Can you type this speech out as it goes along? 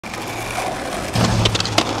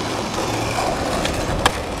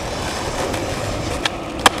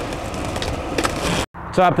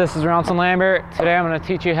What's up, this is Ronson Lambert. Today I'm going to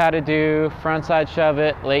teach you how to do frontside shove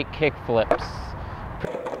it, late kick flips.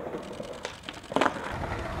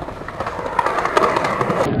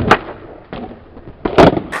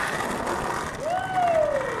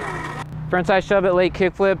 Frontside shove it, late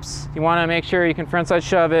kick flips. You want to make sure you can frontside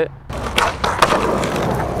shove it.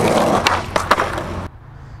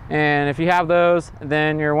 And if you have those,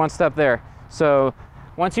 then you're one step there. So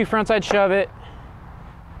once you frontside shove it,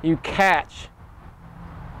 you catch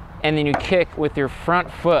and then you kick with your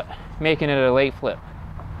front foot, making it a late flip.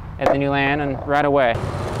 And then you land and right away.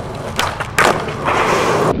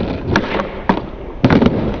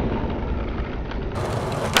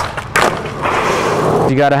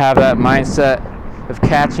 You gotta have that mindset of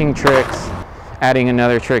catching tricks, adding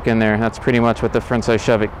another trick in there. That's pretty much what the frontside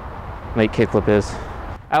shove it late kickflip is.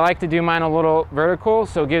 I like to do mine a little vertical,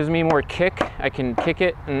 so it gives me more kick. I can kick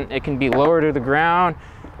it and it can be lower to the ground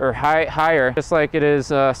or higher, just like it is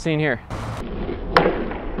seen here.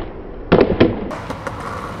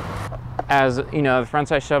 As you know, the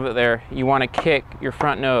frontside shove it there, you want to kick your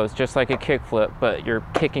front nose just like a kick flip, but you're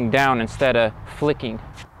kicking down instead of flicking.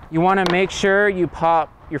 You want to make sure you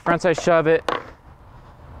pop your frontside shove it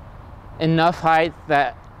enough height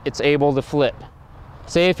that it's able to flip.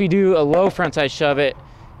 Say if you do a low frontside shove it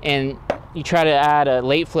and you try to add a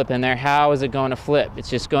late flip in there, how is it going to flip? It's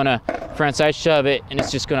just going to frontside shove it and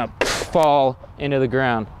it's just going to fall into the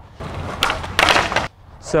ground.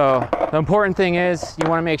 So the important thing is you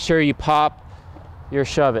want to make sure you pop your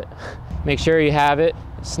shove it. Make sure you have it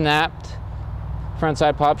snapped,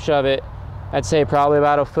 frontside pop shove it. I'd say probably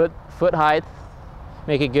about a foot height.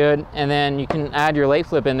 Make it good, and then you can add your late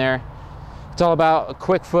flip in there. It's all about a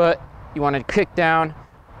quick foot. You want to kick down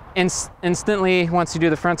instantly. Once you do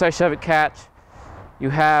the frontside shove it catch, you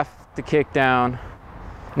have to kick down.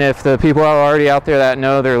 And if the people are already out there that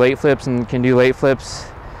know their late flips and can do late flips,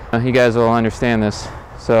 you guys will understand this.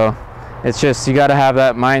 So it's just, you got to have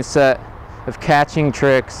that mindset of catching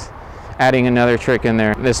tricks, adding another trick in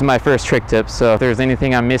there. This is my first trick tip, so if there's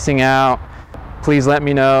anything I'm missing out, please let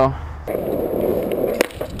me know.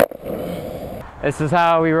 This is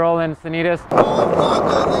how we roll in Encinitas.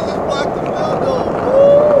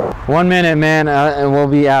 1 minute, man, and we'll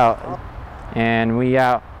be out. And we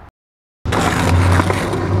out.